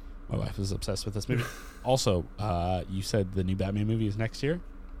 because my wife is obsessed with this movie. Also, you said the new Batman movie is next year?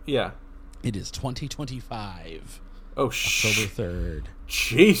 Yeah. It is 2025. Oh, October 3rd.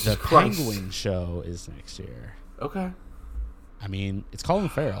 Jesus Christ. The Penguin Show is next year. Okay. I mean, it's Colin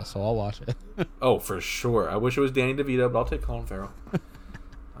Farrell, so I'll watch it. Oh, for sure. I wish it was Danny DeVito, but I'll take Colin Farrell.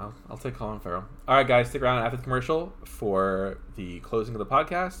 I'll take Colin Farrell. All right, guys, stick around after the commercial for the closing of the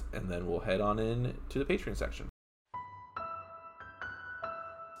podcast, and then we'll head on in to the Patreon section.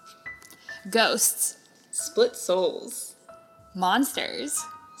 Ghosts, Split souls, monsters,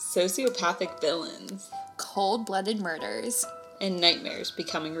 sociopathic villains, cold-blooded murders. and nightmares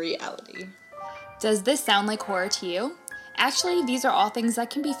becoming reality. Does this sound like horror to you? Actually, these are all things that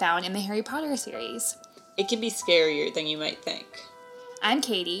can be found in the Harry Potter series. It can be scarier than you might think. I'm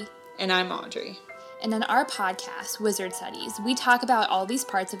Katie, And I'm Audrey. and on our podcast, Wizard Studies, we talk about all these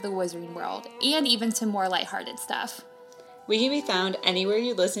parts of the wizarding world, and even some more lighthearted stuff. We can be found anywhere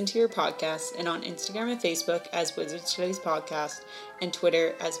you listen to your podcasts and on Instagram and Facebook as Wizard Studies Podcast and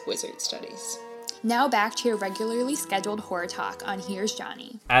Twitter as Wizard Studies. Now back to your regularly scheduled horror talk on Here's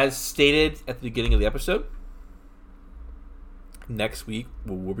Johnny. As stated at the beginning of the episode, next week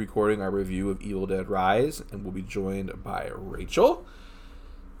we'll be recording our review of Evil Dead Rise, and we'll be joined by Rachel,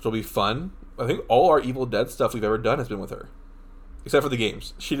 which will be fun. I think all our Evil Dead stuff we've ever done has been with her, except for the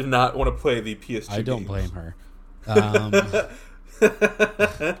games. She did not want to play the PS2 I don't games. blame her.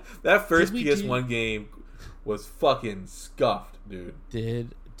 That first PS1 game was fucking scuffed, dude.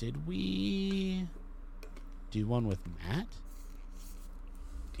 Did we do one with Matt?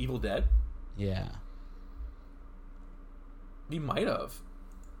 Evil Dead? Yeah. We might have.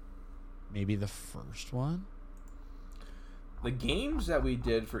 Maybe the first one? The games that we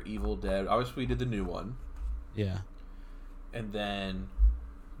did for Evil Dead, obviously we did the new one. Yeah. And then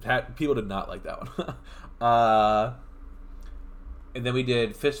people did not like that one. And then we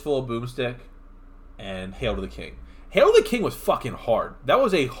did Fistful of Boomstick and Hail to the King. Hail to the King was fucking hard. That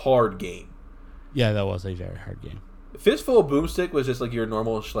was a hard game. Yeah, that was a very hard game. Fistful of Boomstick was just like your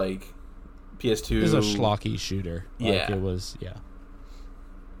normal like PS2. It was a schlocky shooter. Yeah. It was, yeah.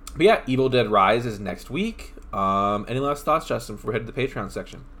 But yeah, Evil Dead Rise is next week. Any last thoughts, Justin, before we head to the Patreon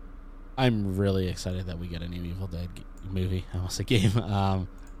section? I'm really excited that we get a new Evil Dead movie. I almost a game.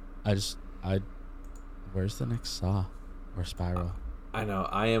 Where's the next Saw or Spiral? I know.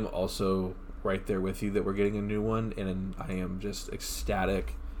 I am also right there with you that we're getting a new one, and I am just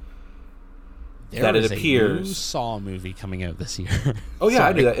ecstatic that it appears. A new Saw movie coming out this year. Oh yeah,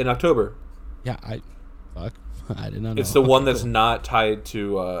 I knew that in October. Yeah, I did not know. It's the one that's not tied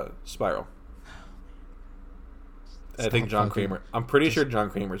to Spiral. I think John Kramer. I'm pretty sure John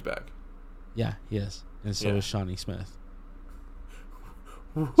Kramer's back. Yeah, he is, and so is Shawnee Smith.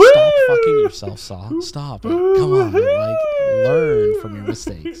 Woo! Stop fucking yourself, Saw. Stop it. Come on, learn from your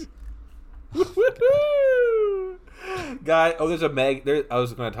mistakes. Guy, there's a Meg. I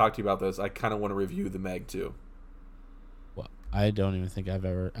was going to talk to you about this. I kind of want to review the Meg too. Well, I don't even think I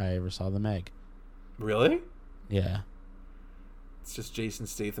ever saw the Meg. Really? Yeah. It's just Jason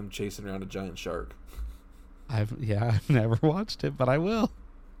Statham chasing around a giant shark. I've never watched it, but I will.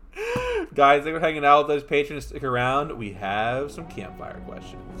 Guys, thanks for hanging out with us. Patrons, stick around. We have some campfire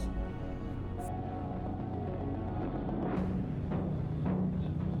questions.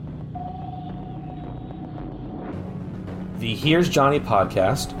 The Here's Johnny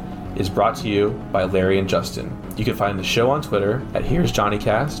podcast is brought to you by Larry and Justin. You can find the show on Twitter at Here's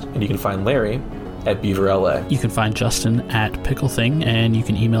JohnnyCast, and you can find Larry at BeaverLA. You can find Justin at PickleThing, and you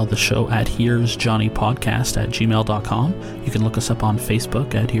can email the show at here'sjohnnypodcast@gmail.com. You can look us up on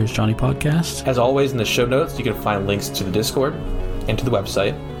Facebook at Here's Johnny Podcast. As always, in the show notes, you can find links to the Discord and to the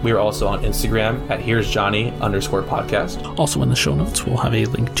website. We are also on Instagram at Here's Johnny_podcast. Also in the show notes, we'll have a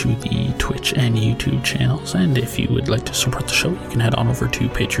link to the Twitch and YouTube channels. And if you would like to support the show, you can head on over to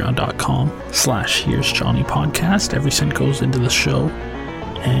patreon.com/Here's Johnny Podcast. Every cent goes into the show.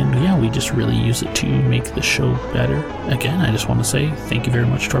 And yeah, we just really use it to make the show better. Again, I just want to say thank you very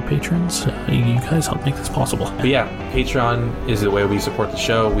much to our patrons. You guys help make this possible. But yeah, Patreon is the way we support the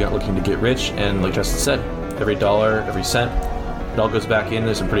show. We aren't looking to get rich. And like Justin said, every dollar, every cent, it all goes back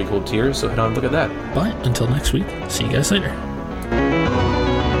into some pretty cool tiers. So head on and look at that. But until next week, see you guys later.